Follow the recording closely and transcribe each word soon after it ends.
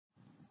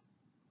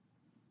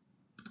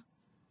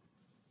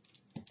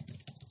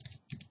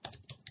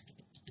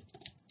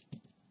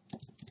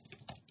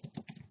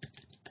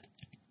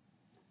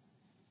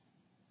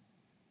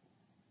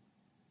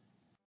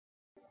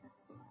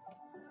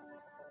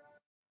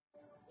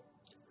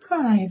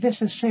Hi,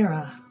 this is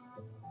Sarah.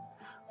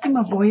 I'm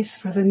a voice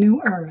for the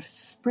new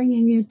earth,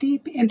 bringing you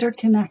deep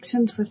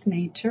interconnections with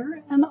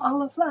nature and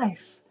all of life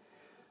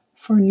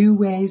for new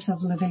ways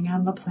of living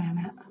on the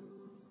planet.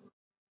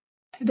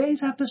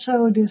 Today's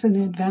episode is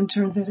an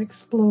adventure that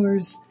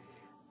explores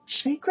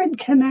sacred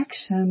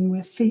connection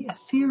with the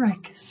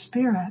etheric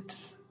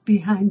spirits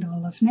behind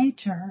all of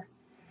nature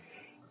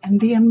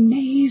and the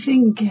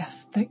amazing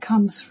gift that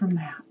comes from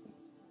that.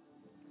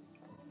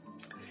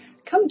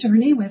 Come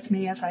journey with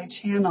me as I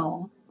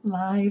channel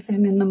live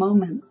and in the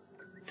moment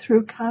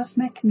through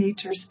cosmic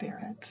nature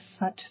spirits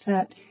such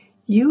that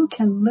you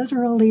can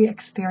literally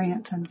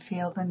experience and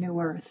feel the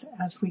new earth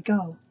as we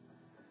go.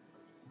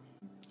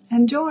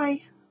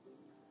 Enjoy!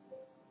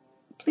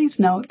 Please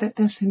note that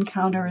this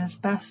encounter is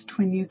best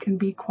when you can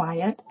be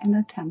quiet and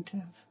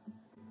attentive.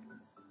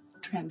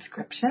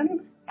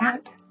 Transcription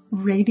at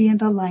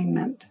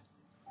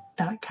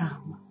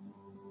radiantalignment.com.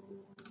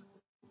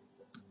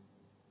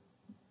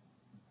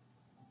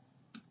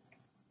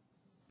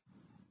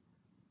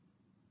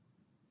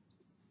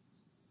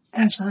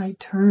 As I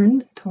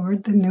turn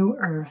toward the new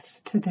earth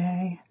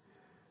today,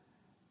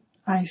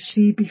 I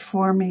see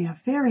before me a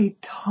very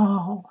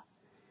tall,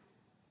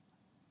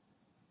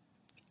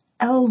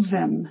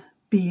 elven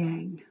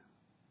being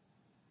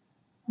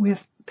with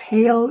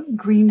pale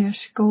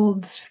greenish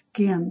gold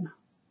skin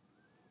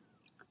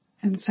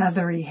and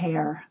feathery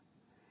hair.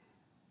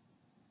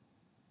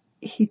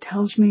 He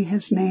tells me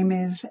his name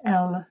is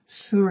El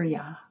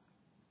Surya.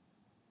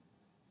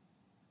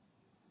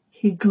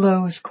 He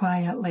glows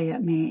quietly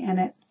at me,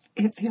 and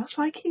it feels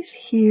like he's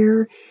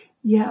here,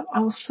 yet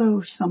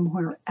also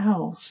somewhere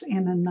else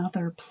in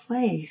another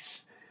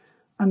place,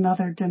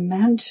 another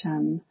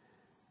dimension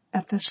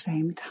at the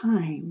same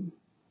time.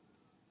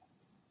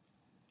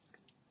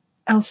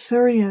 El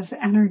Surya's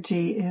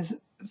energy is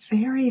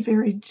very,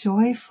 very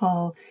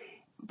joyful,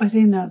 but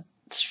in a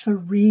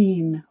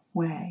serene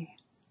way.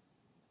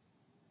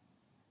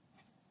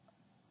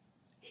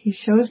 He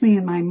shows me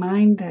in my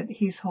mind that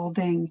he's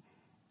holding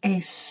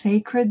a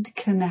sacred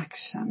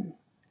connection,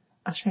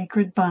 a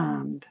sacred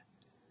bond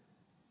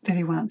that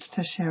he wants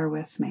to share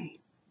with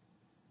me.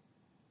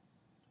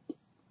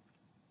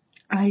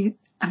 I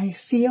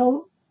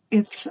feel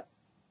it's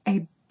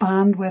a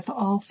bond with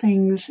all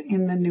things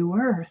in the new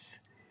earth,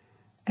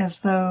 as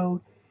though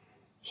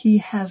he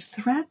has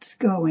threads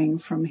going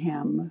from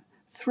him,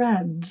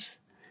 threads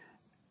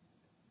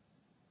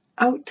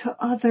out to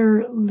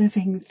other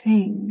living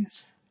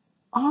things,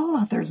 all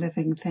other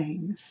living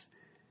things.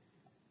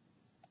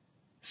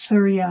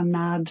 Surya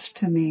nods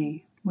to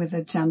me with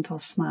a gentle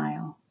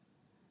smile,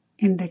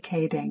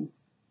 indicating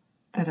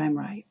that I'm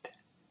right.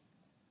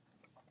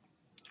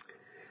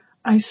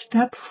 I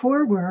step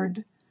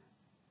forward,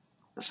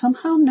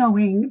 somehow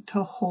knowing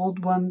to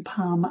hold one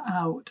palm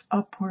out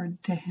upward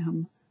to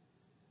him.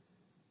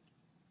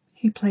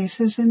 He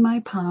places in my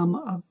palm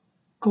a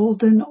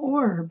golden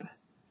orb.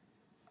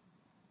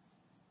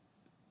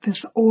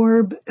 This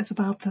orb is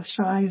about the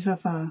size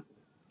of a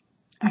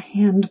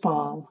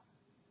handball.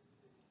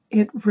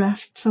 It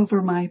rests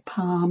over my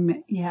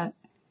palm, yet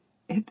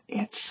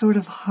it's sort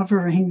of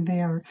hovering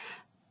there.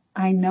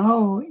 I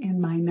know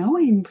in my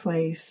knowing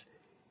place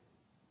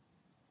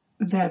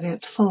that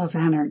it's full of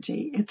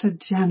energy. It's a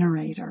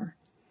generator.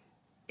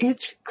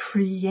 It's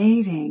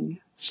creating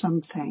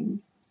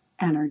something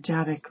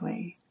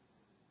energetically.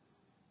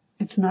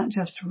 It's not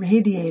just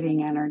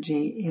radiating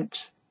energy,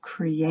 it's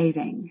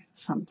creating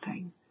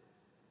something.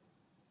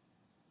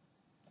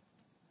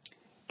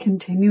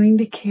 Continuing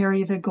to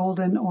carry the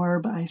golden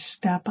orb, I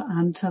step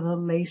onto the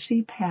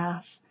lacy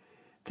path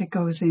that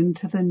goes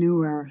into the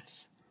new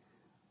earth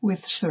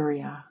with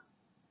Surya.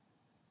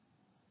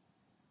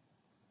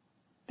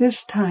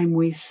 This time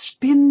we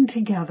spin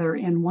together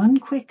in one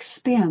quick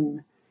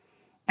spin,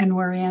 and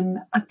we're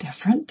in a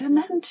different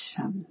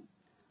dimension.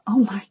 Oh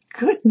my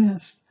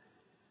goodness!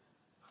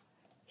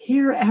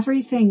 Here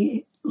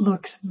everything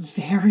looks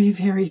very,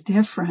 very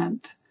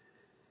different.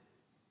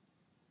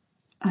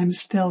 I'm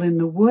still in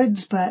the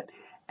woods, but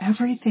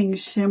everything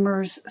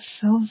shimmers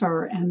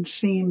silver and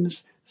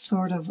seems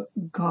sort of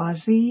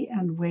gauzy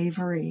and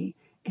wavery.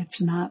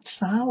 It's not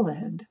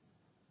solid.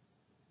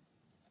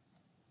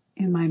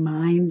 In my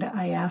mind,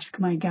 I ask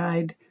my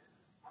guide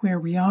where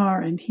we are,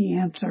 and he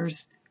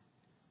answers,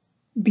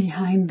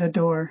 behind the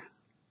door,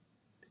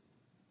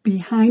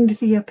 behind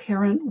the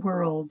apparent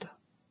world.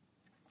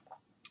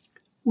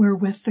 We're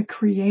with the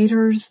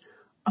creators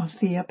of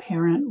the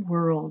apparent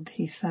world,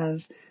 he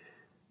says,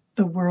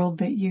 the world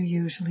that you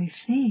usually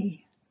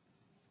see.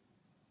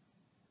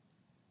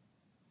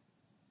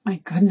 My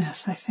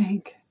goodness, I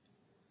think.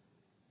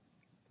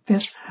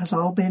 This has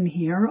all been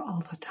here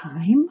all the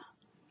time?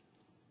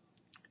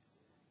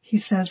 He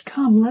says,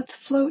 come, let's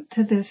float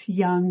to this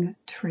young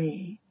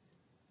tree.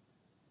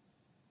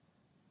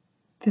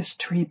 This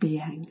tree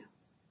being.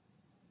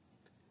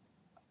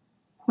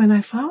 When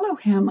I follow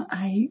him,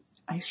 I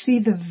see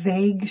the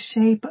vague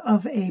shape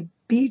of a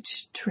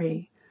beech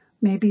tree,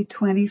 maybe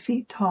 20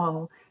 feet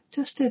tall,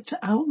 just its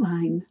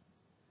outline.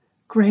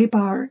 Gray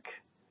bark,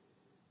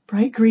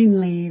 bright green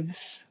leaves,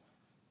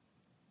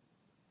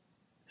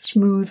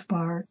 smooth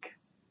bark.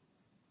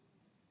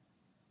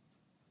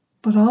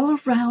 But all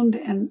around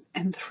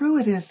and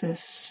through it is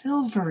this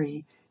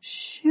silvery,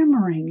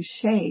 shimmering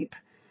shape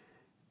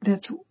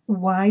that's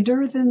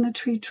wider than the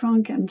tree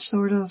trunk and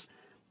sort of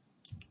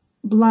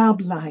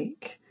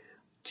blob-like,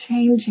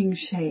 changing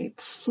shape,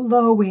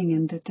 flowing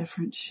into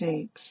different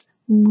shapes,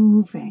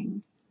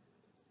 moving.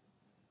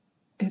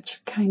 It's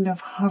kind of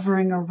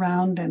hovering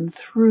around and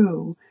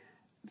through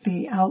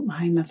the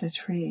outline of the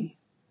tree.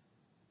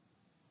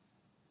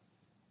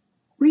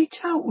 Reach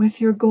out with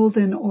your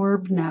golden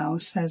orb now,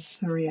 says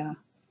Surya.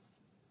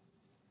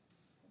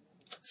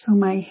 So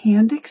my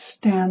hand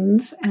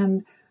extends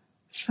and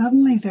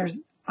suddenly there's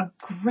a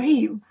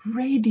great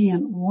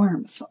radiant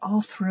warmth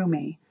all through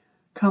me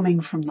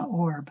coming from the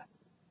orb.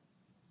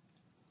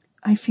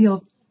 I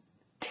feel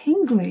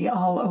tingly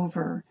all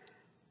over.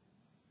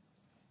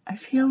 I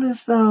feel as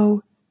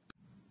though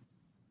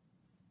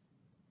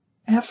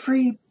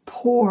every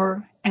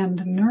pore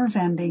and nerve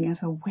ending is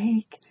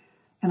awake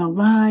and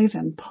alive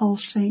and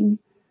pulsing,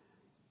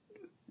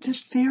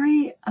 just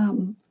very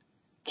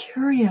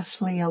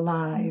curiously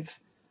alive,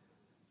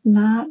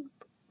 not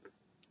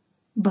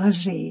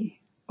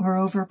buzzy or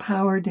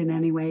overpowered in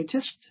any way,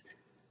 just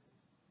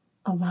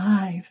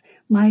alive.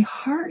 My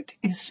heart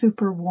is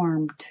super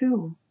warm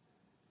too.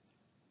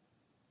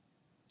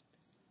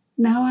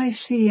 Now I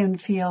see and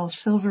feel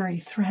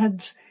silvery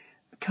threads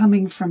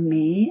coming from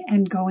me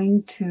and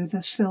going to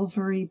the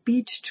silvery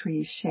beech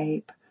tree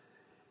shape.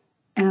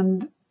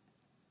 And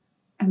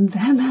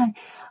then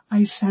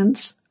I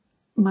sense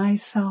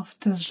myself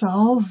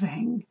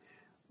dissolving,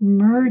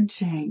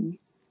 merging,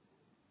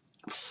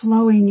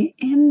 flowing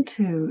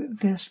into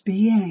this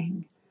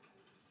being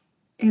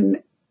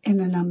in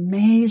an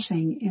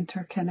amazing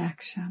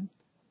interconnection.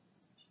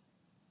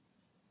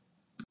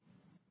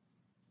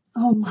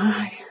 Oh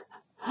my,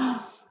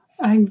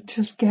 I'm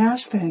just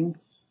gasping.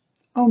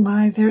 Oh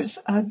my, there's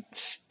a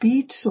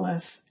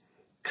speechless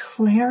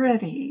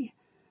clarity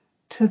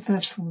to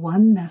this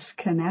oneness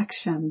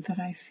connection that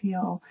I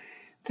feel.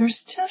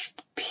 There's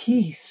just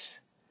peace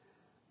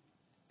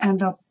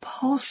and a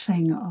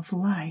pulsing of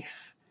life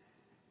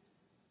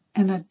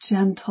and a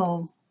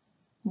gentle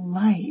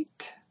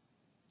light.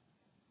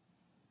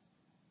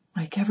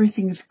 Like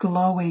everything's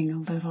glowing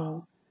a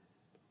little.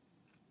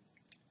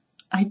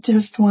 I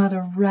just want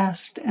to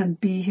rest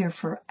and be here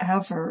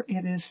forever.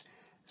 It is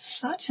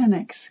such an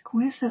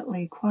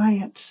exquisitely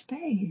quiet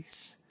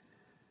space.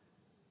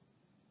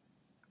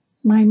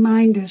 My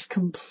mind is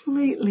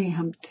completely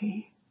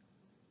empty.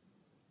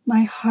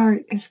 My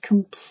heart is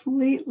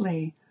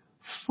completely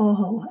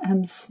full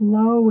and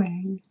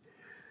flowing.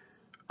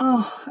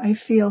 Oh, I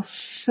feel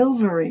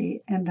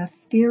silvery and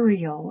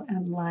ethereal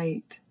and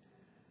light.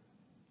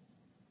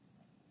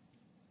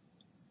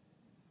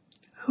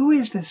 Who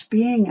is this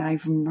being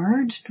I've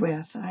merged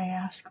with? I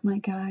ask my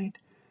guide.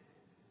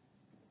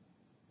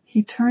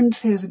 He turns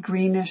his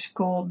greenish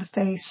gold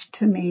face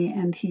to me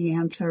and he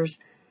answers,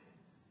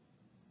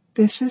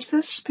 this is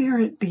the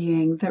spirit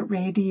being that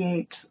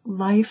radiates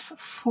life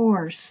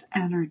force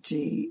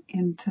energy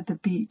into the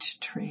beech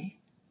tree.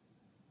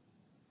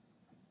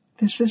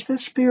 This is the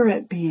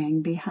spirit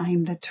being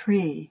behind the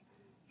tree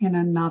in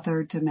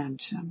another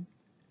dimension.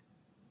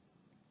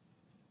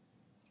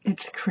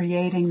 It's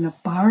creating the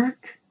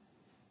bark,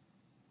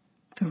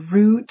 the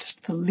roots,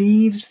 the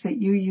leaves that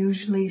you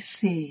usually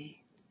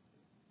see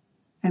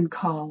and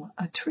call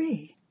a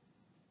tree.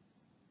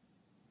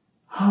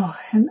 Oh,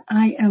 and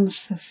I am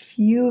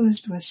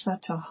suffused with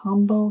such a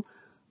humble,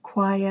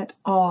 quiet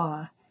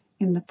awe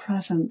in the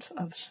presence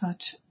of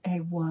such a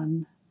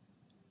one.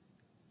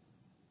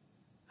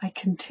 I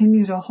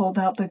continue to hold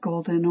out the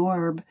golden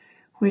orb,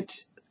 which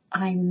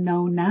I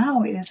know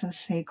now is a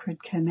sacred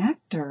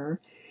connector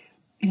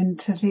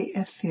into the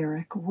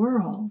etheric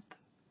world.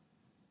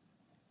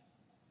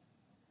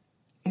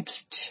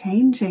 It's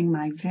changing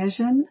my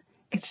vision.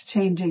 It's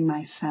changing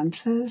my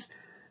senses.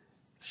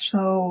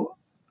 So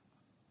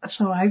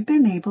I've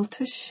been able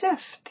to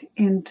shift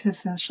into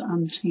this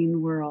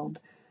unseen world,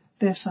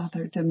 this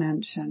other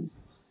dimension.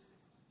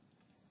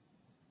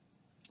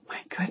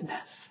 My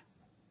goodness.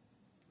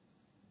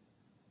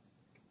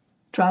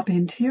 Drop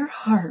into your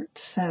heart,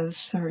 says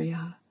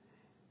Surya.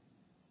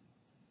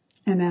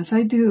 And as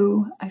I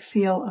do, I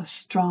feel a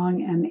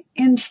strong and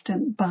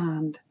instant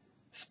bond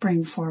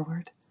spring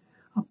forward.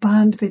 A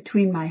bond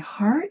between my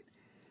heart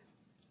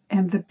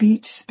and the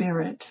beech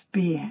spirit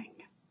being.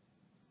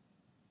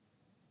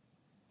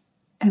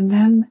 And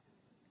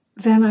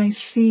then I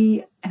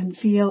see and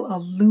feel a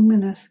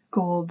luminous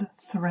gold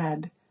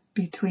thread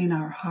between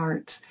our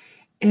hearts.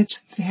 It's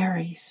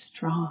very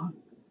strong,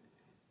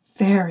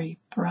 very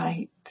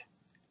bright,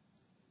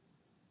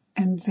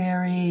 and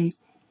very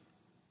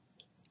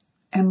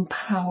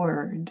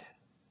empowered.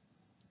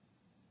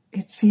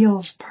 It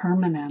feels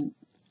permanent.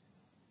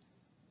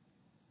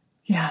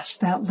 Yes,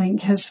 that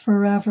link is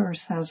forever,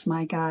 says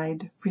my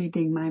guide,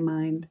 reading my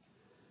mind.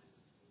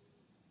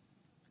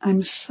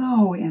 I'm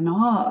so in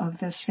awe of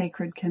this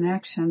sacred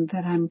connection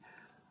that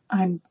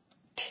I'm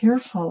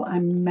tearful.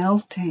 I'm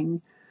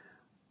melting.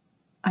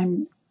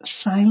 I'm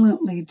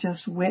silently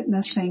just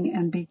witnessing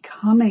and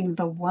becoming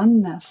the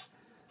oneness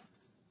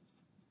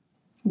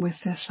with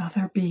this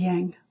other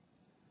being.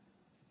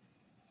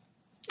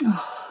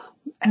 Oh,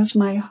 as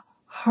my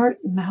heart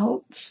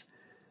melts,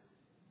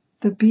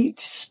 the beach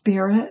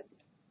spirit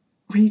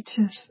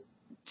reaches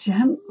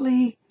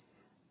gently,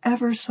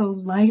 ever so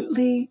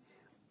lightly,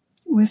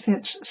 with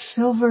its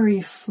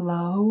silvery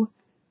flow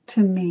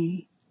to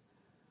me,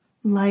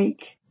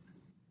 like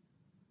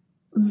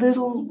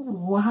little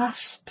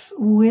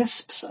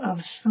wisps of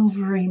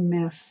silvery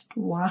mist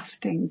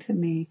wafting to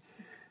me,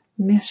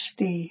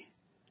 misty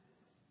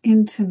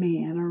into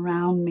me and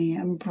around me,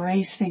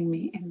 embracing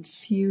me,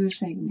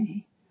 infusing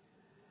me,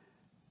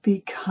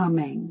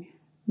 becoming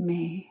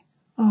me.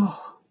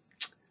 Oh,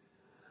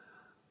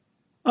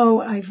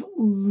 I've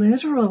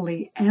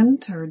literally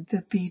entered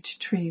the beech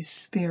tree's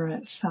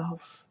spirit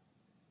self,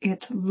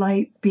 its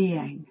light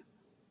being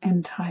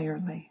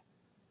entirely.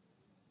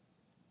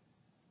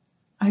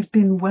 I've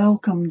been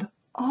welcomed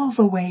all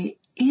the way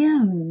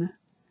in.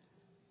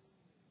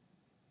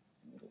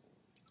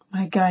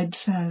 My guide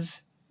says,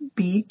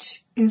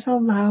 beech is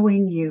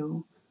allowing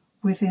you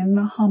within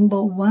the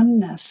humble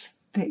oneness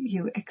that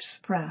you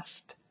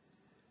expressed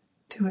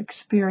to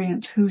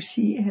experience who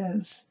she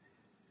is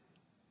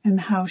and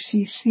how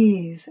she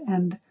sees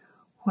and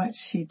what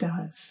she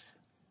does.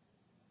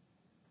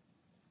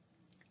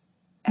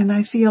 And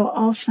I feel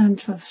all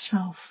sense of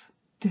self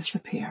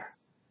disappear.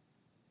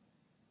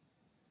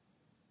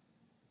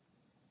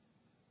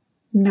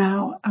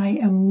 Now I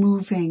am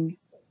moving,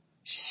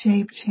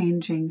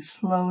 shape-changing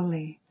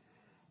slowly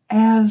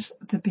as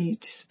the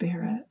beech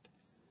spirit.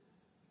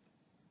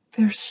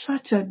 There's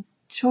such a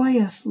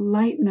joyous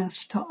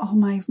lightness to all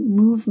my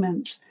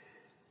movements.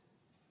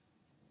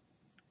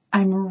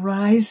 I'm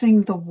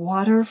rising the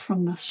water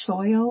from the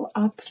soil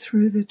up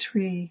through the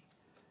tree.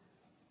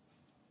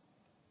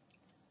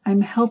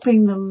 I'm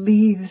helping the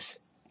leaves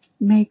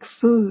make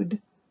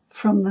food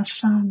from the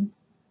sun.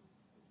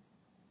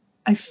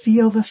 I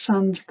feel the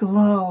sun's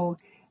glow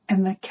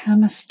and the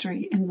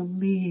chemistry in the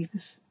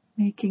leaves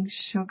making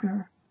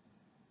sugar.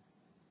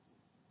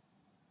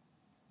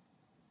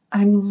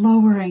 I'm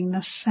lowering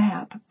the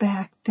sap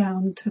back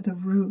down to the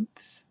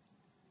roots.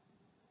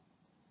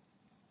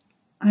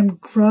 I'm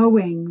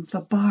growing the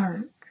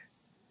bark,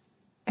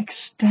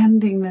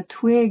 extending the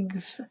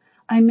twigs.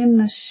 I'm in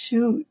the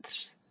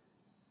shoots,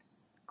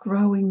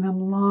 growing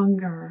them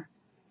longer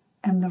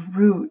and the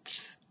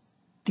roots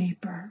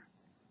deeper.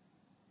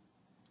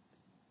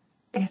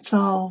 It's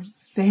all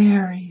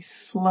very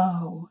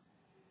slow,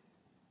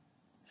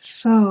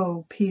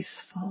 so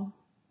peaceful.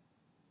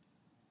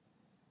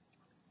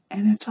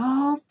 And it's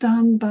all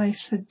done by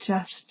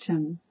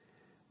suggestion,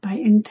 by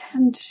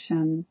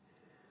intention,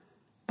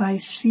 by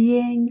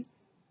seeing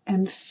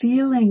and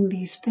feeling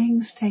these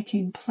things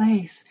taking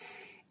place.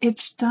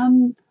 It's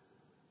done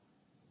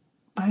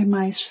by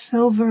my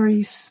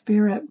silvery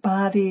spirit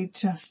body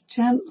just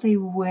gently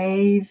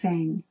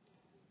waving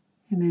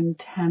and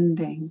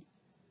intending.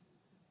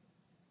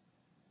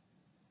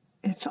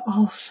 It's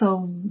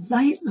also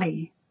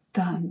lightly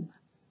done.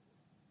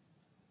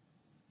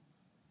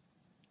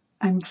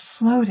 I'm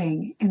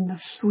floating in the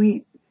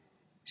sweet,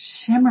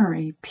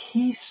 shimmery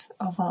peace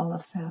of all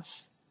of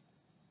this.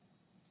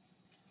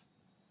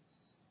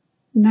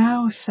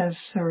 Now, says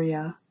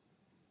Surya,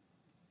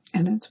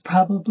 and it's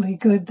probably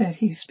good that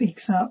he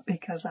speaks up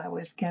because I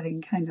was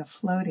getting kind of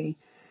floaty,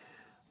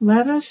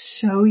 let us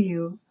show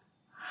you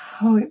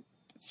how it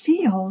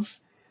feels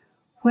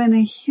when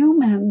a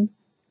human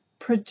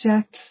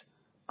projects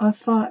a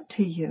thought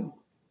to you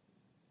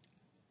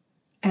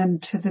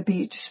and to the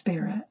beech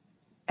spirit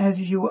as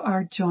you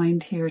are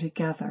joined here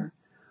together,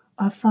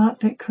 a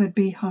thought that could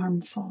be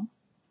harmful.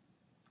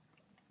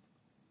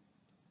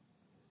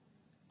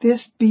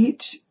 This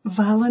beech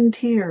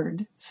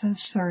volunteered,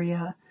 says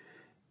Surya,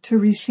 to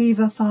receive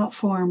a thought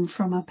form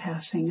from a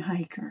passing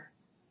hiker.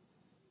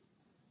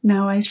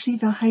 Now I see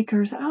the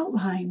hiker's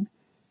outline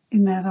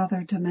in that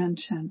other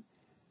dimension.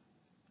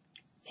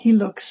 He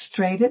looks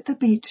straight at the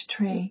beech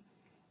tree,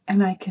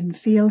 and I can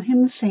feel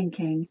him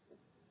thinking,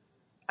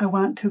 I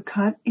want to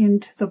cut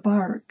into the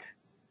bark.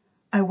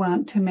 I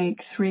want to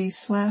make 3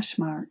 slash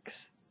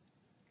marks.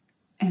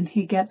 And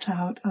he gets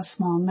out a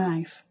small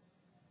knife.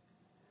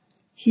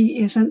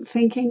 He isn't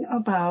thinking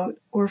about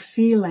or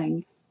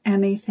feeling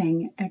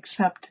anything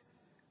except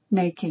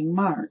making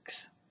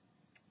marks.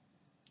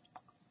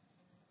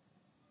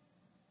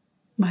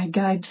 My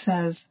guide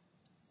says,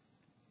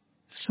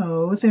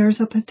 so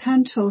there's a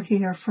potential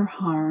here for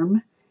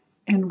harm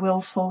and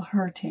willful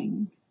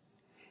hurting.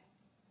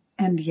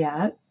 And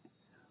yet,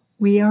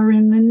 we are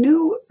in the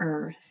new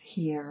earth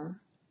here.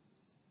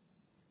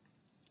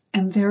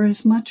 And there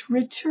is much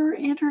richer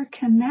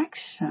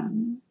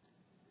interconnection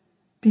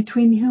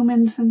between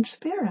humans and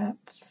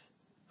spirits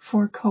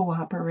for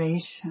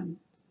cooperation.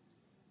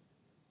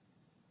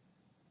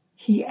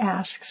 He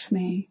asks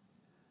me,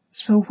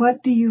 so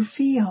what do you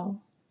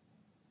feel?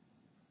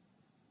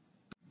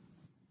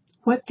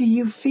 What do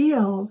you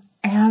feel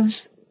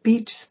as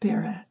beach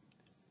spirit,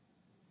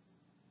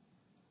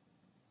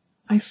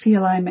 I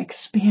feel I'm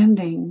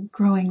expanding,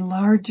 growing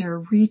larger,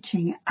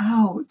 reaching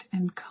out,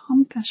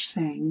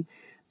 encompassing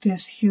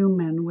this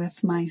human with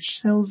my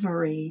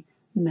silveryness.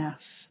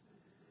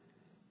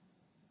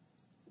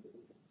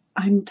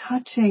 I'm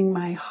touching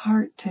my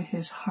heart to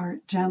his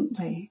heart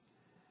gently.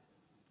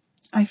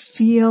 I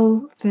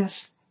feel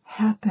this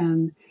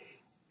happen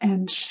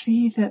and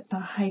see that the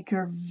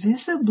hiker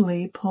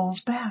visibly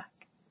pulls back,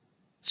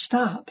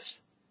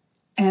 stops,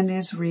 and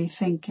is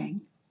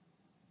rethinking.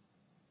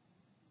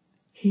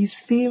 He's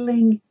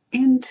feeling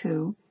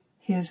into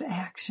his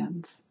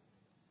actions.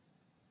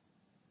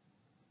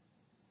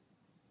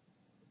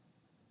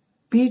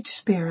 Beach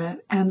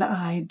Spirit and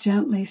I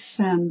gently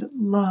send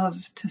love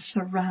to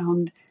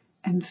surround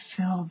and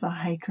fill the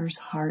hiker's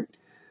heart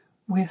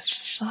with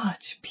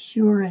such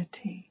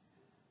purity.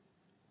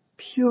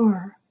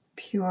 Pure,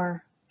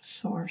 pure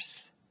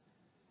source.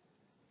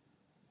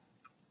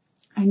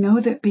 I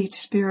know that Beach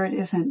Spirit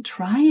isn't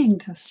trying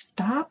to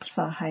stop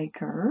the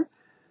hiker,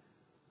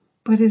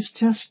 but is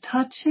just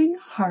touching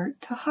heart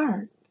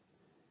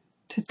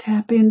to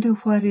tap into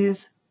what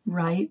is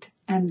right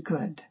and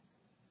good.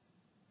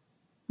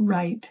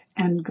 Right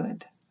and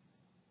good.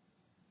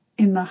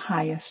 In the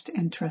highest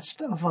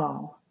interest of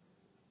all.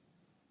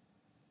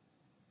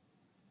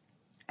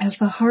 As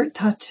the heart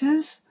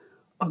touches,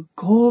 a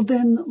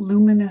golden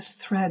luminous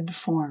thread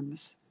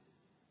forms,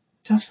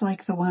 just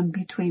like the one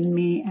between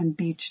me and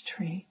Beech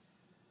Tree.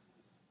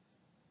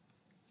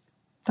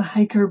 The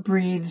hiker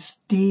breathes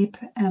deep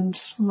and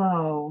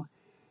slow,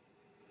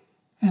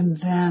 and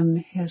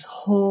then his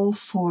whole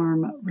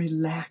form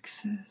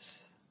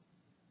relaxes.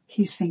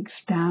 He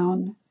sinks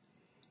down,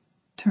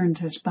 turns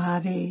his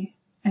body,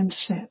 and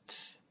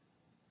sits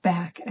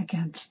back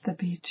against the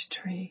beech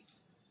tree,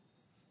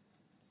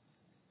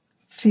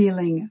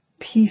 feeling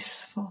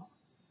peaceful,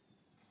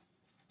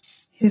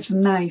 his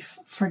knife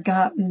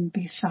forgotten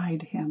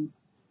beside him,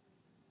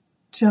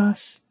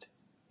 just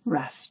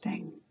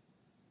resting.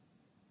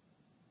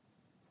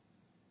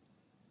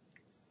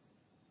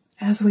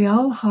 As we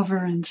all hover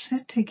and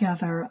sit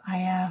together, I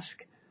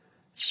ask,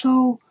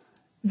 so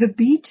the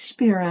beach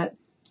spirit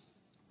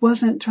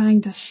wasn't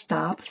trying to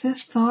stop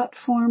this thought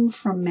form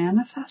from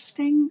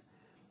manifesting?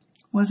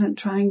 Wasn't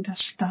trying to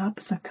stop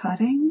the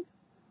cutting?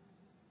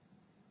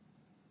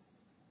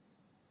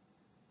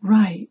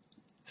 Right,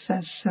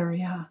 says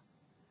Surya.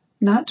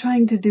 Not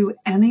trying to do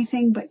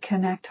anything but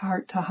connect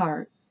heart to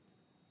heart.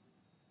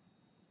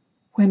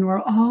 When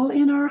we're all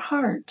in our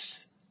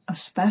hearts,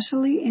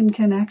 especially in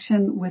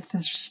connection with the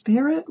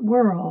spirit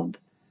world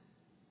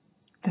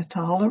that's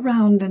all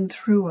around and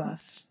through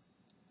us,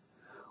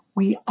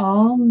 we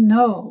all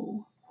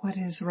know what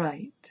is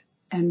right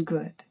and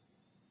good,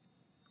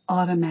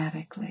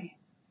 automatically.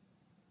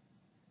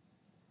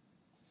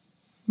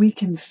 We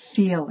can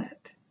feel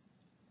it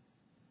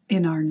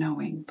in our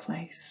knowing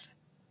place.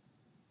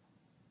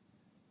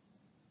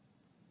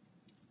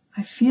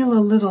 I feel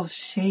a little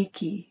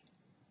shaky,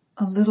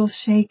 a little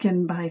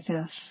shaken by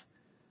this,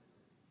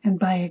 and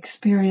by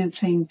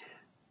experiencing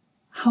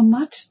how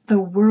much the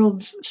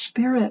world's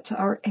spirits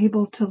are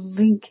able to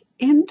link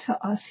into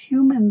us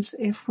humans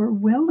if we're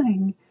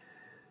willing.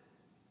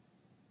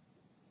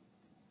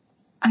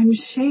 I'm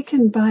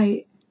shaken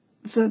by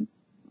the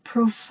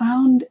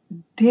profound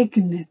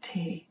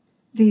dignity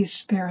these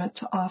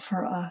spirits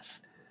offer us.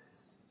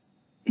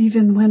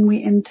 Even when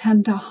we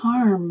intend to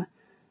harm,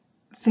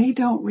 they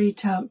don't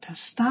reach out to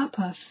stop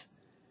us.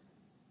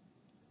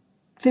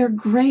 They're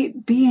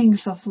great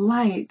beings of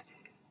light,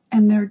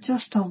 and they're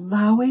just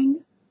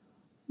allowing,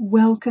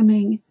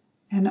 welcoming,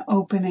 and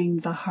opening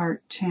the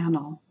heart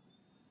channel.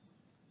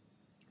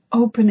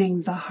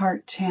 Opening the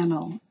heart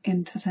channel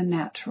into the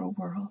natural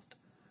world.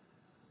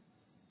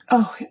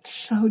 Oh,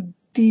 it's so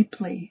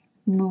deeply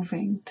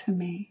moving to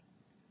me.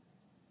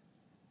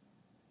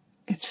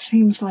 It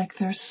seems like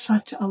there's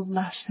such a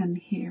lesson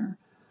here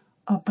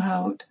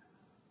about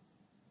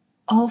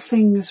all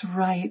things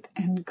right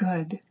and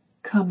good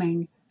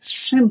coming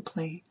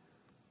simply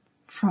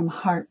from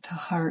heart to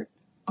heart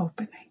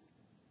opening.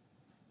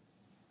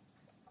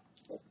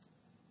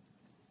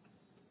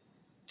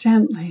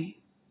 Gently,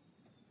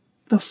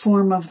 the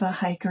form of the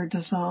hiker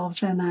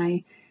dissolves, and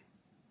I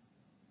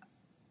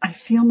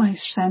feel my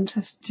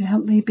senses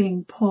gently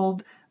being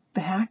pulled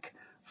back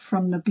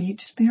from the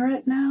beach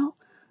spirit now.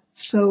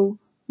 So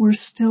we're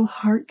still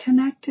heart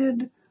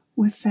connected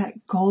with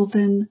that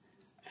golden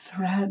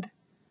thread,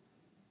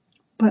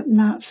 but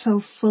not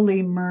so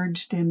fully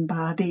merged in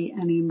body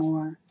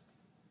anymore.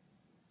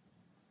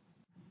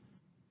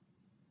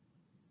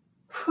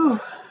 Whew,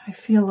 I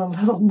feel a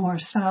little more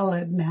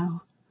solid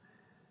now.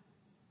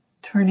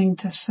 Turning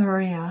to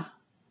Surya,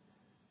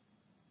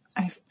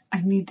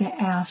 I need to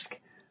ask,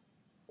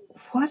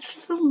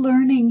 what's the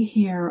learning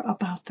here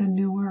about the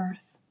new earth?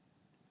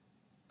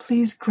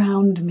 Please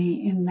ground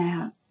me in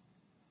that.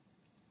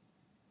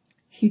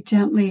 He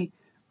gently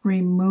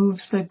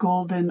removes the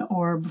golden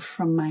orb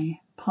from my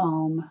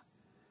palm,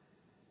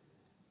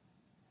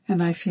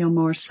 and I feel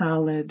more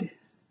solid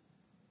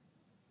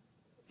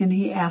And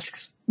he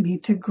asks me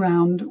to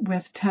ground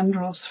with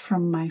tendrils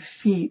from my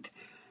feet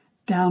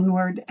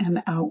downward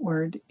and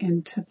outward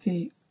into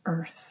the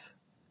earth.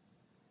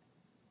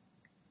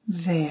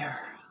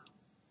 There.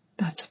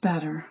 That's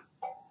better.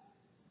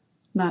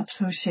 Not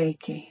so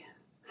shaky.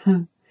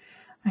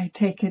 I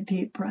take a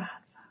deep breath.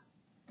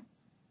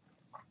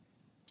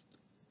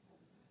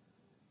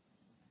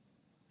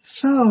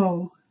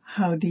 So,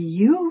 how do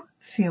you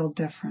feel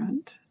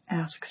different?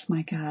 Asks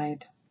my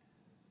guide.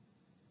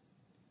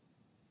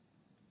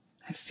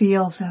 I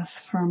feel this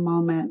for a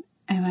moment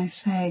and I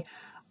say,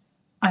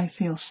 I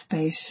feel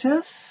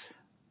spacious,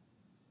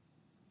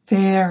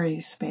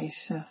 very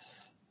spacious.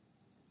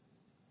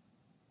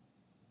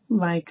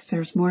 Like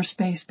there's more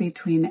space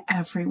between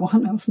every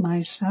one of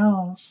my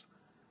cells.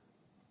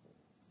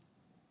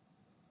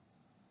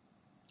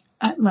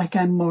 Like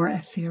I'm more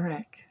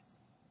etheric.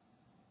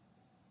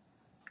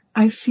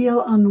 I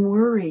feel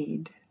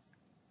unworried,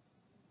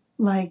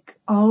 like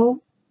all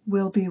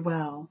will be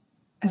well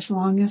as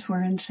long as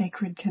we're in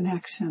sacred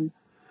connection.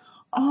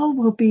 All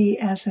will be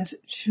as it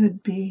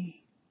should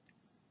be.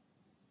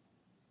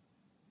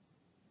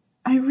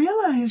 I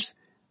realize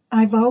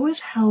I've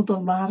always held a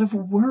lot of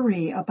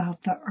worry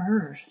about the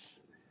earth.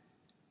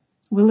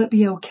 Will it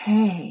be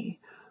okay?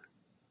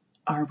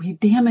 Are we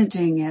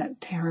damaging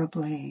it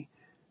terribly?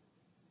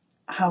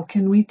 How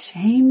can we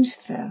change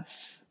this?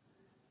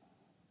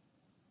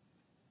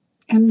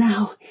 And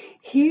now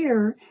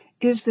here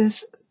is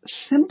this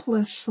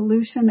simplest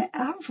solution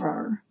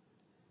ever.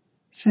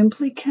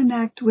 Simply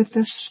connect with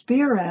the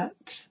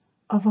spirit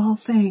of all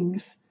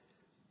things,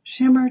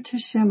 shimmer to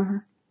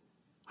shimmer,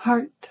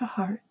 heart to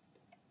heart,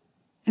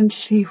 and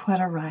see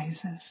what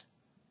arises.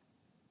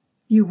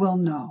 You will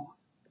know.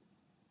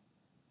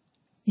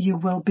 You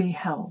will be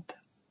held.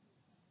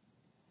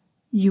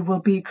 You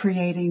will be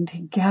creating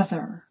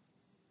together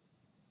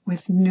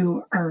with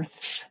New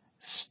Earth's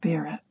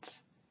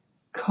spirits,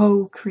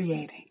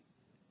 co-creating.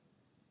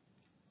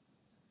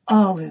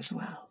 All is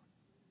well.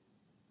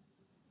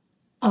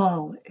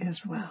 All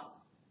is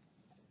well.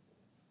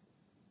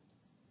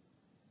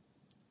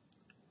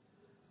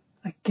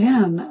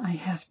 Again, I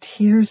have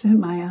tears in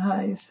my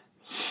eyes.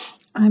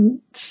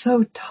 I'm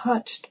so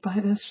touched by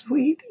the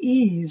sweet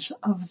ease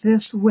of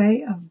this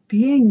way of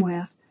being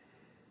with,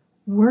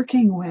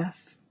 working with,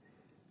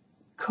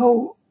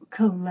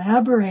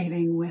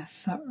 collaborating with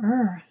the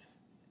earth.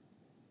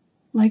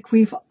 Like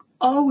we've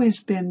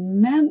always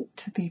been meant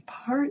to be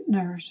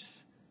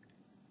partners.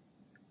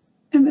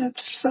 And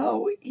it's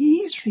so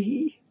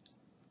easy.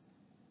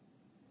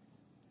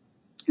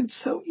 It's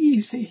so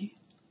easy.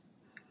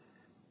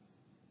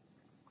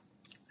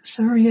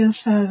 Surya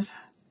says,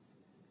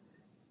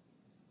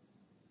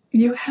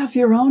 you have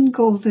your own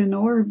golden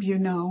orb, you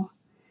know.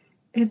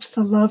 It's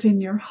the love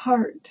in your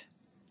heart,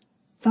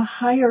 the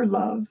higher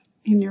love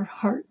in your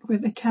heart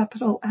with a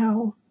capital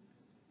L.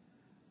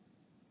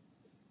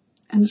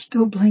 And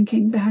still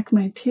blinking back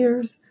my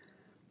tears,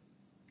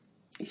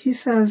 he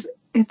says,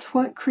 it's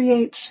what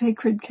creates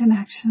sacred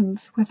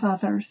connections with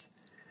others.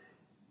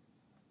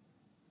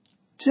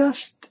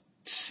 Just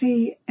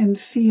see and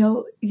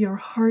feel your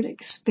heart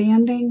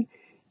expanding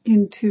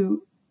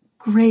into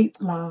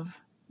great love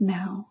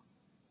now.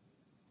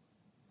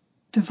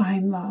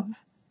 Divine love.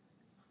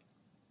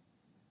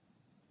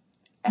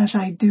 As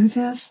I do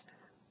this,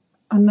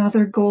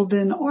 another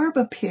golden orb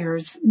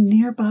appears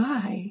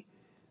nearby,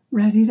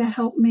 ready to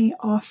help me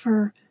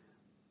offer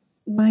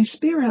my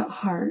spirit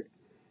heart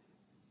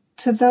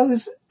to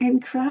those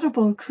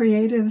incredible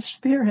creative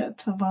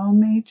spirits of all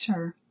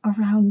nature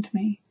around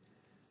me.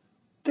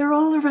 They're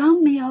all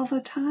around me all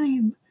the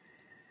time.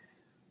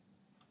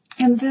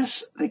 And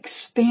this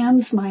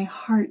expands my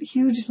heart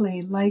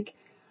hugely, like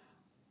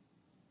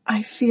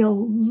I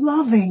feel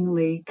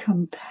lovingly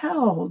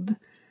compelled,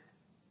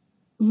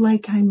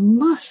 like I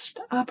must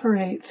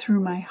operate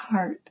through my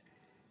heart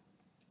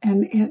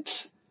and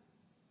its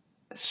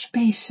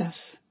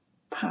spacious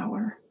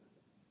power.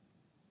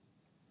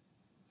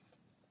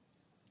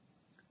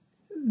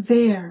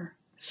 There,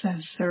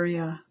 says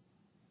Surya,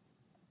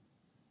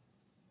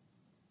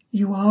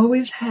 you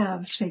always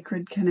have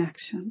sacred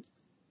connection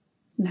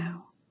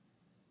now.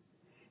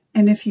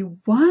 And if you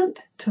want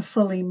to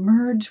fully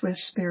merge with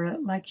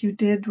spirit like you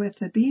did with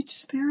the beach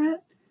spirit,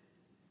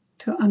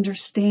 to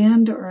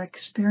understand or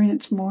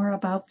experience more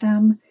about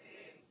them,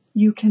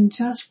 you can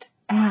just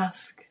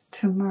ask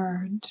to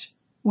merge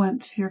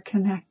once you're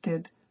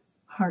connected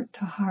heart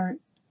to heart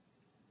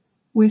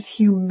with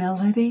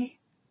humility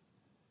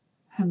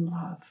and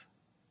love.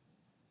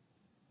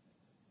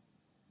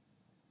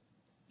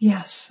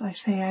 Yes, I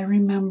say, I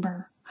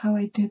remember how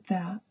I did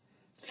that.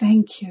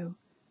 Thank you.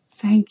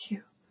 Thank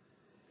you.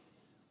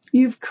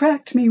 You've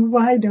cracked me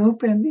wide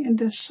open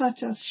into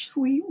such a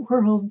sweet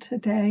world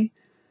today.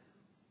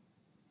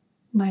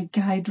 My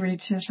guide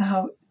reaches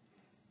out.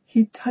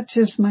 He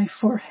touches my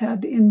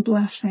forehead in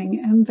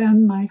blessing and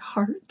then my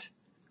heart.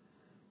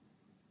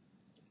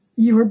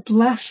 You are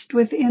blessed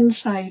with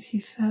insight,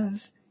 he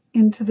says,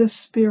 into the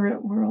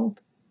spirit world.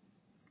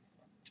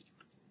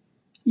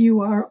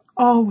 You are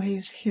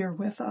always here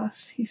with us,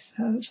 he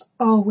says,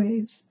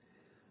 always.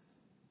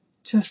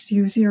 Just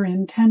use your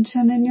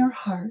intention in your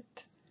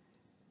heart,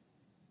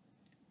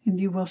 and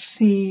you will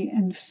see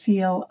and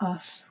feel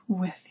us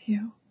with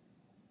you.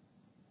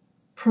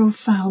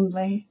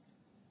 Profoundly.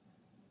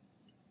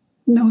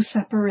 No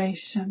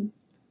separation.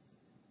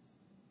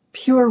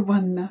 Pure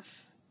oneness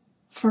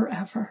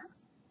forever.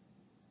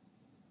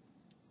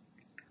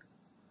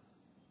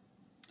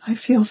 I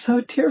feel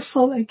so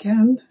tearful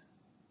again.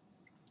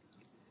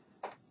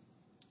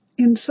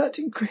 In such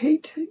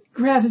great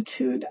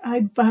gratitude, I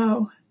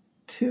bow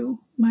to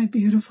my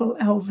beautiful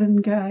elven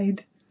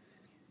guide.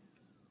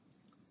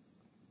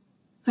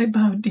 I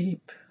bow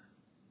deep.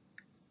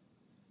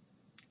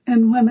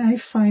 And when I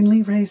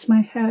finally raise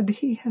my head,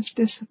 he has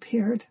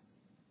disappeared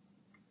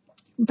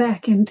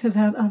back into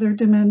that other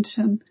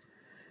dimension,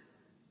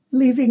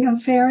 leaving a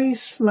very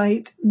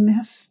slight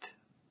mist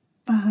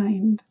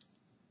behind.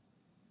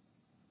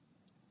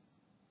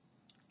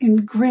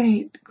 In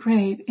great,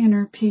 great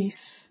inner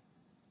peace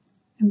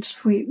and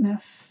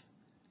sweetness,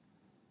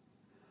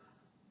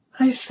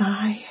 I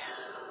sigh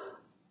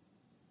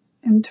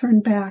and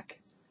turn back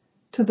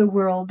to the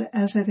world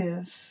as it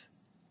is,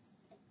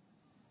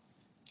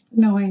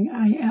 knowing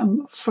I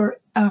am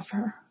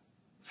forever,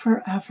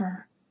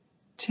 forever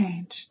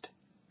changed.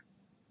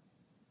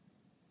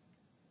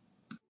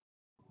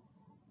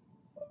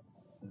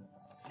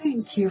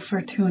 Thank you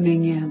for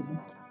tuning in.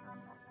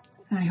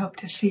 I hope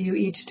to see you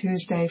each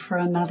Tuesday for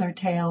another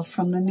tale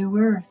from the New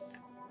Earth.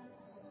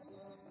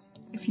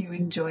 If you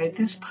enjoyed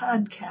this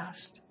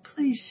podcast,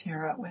 please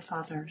share it with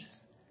others.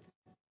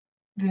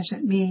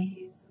 Visit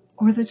me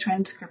or the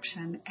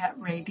transcription at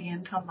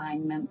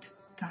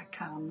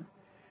radiantalignment.com.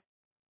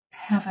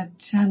 Have a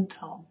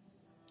gentle,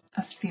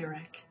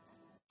 etheric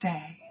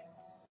day,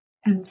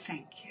 and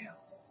thank you.